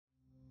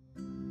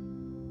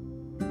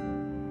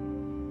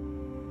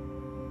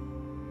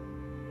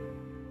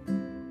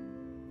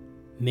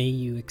May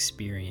you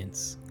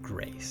experience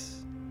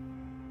grace.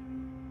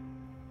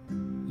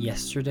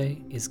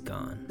 Yesterday is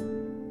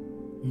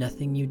gone.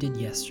 Nothing you did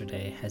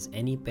yesterday has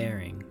any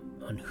bearing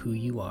on who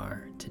you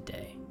are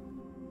today.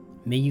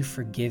 May you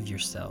forgive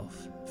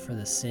yourself for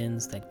the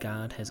sins that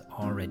God has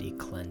already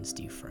cleansed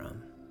you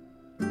from.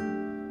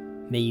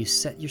 May you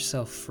set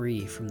yourself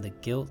free from the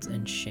guilt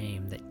and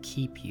shame that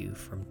keep you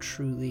from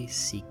truly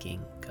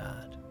seeking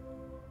God.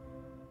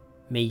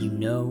 May you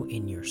know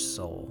in your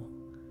soul,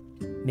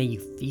 may you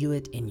feel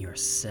it in your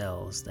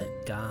cells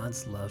that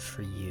God's love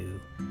for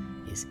you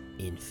is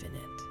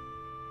infinite.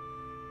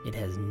 It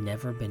has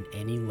never been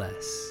any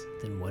less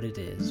than what it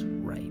is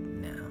right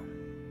now.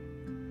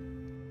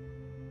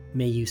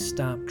 May you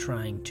stop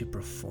trying to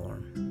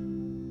perform.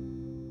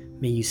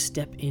 May you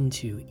step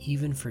into,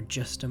 even for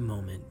just a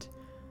moment,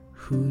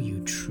 who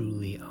you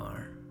truly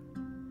are.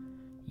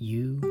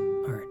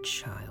 You are a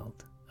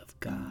child of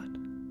God.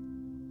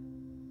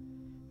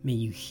 May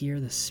you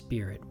hear the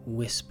Spirit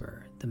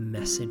whisper the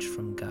message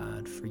from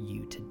God for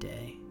you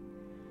today.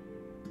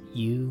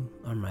 You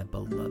are my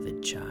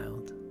beloved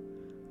child.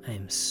 I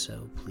am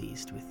so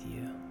pleased with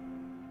you.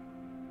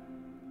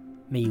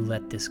 May you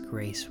let this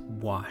grace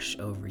wash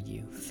over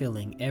you,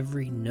 filling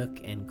every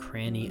nook and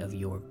cranny of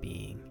your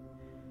being.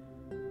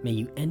 May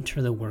you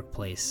enter the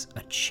workplace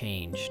a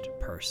changed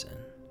person.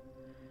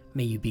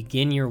 May you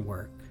begin your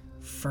work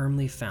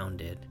firmly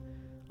founded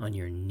on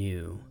your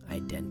new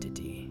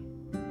identity.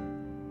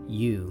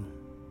 You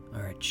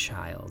are a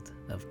child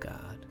of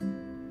God,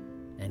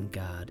 and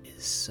God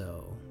is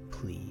so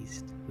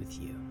pleased with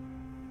you.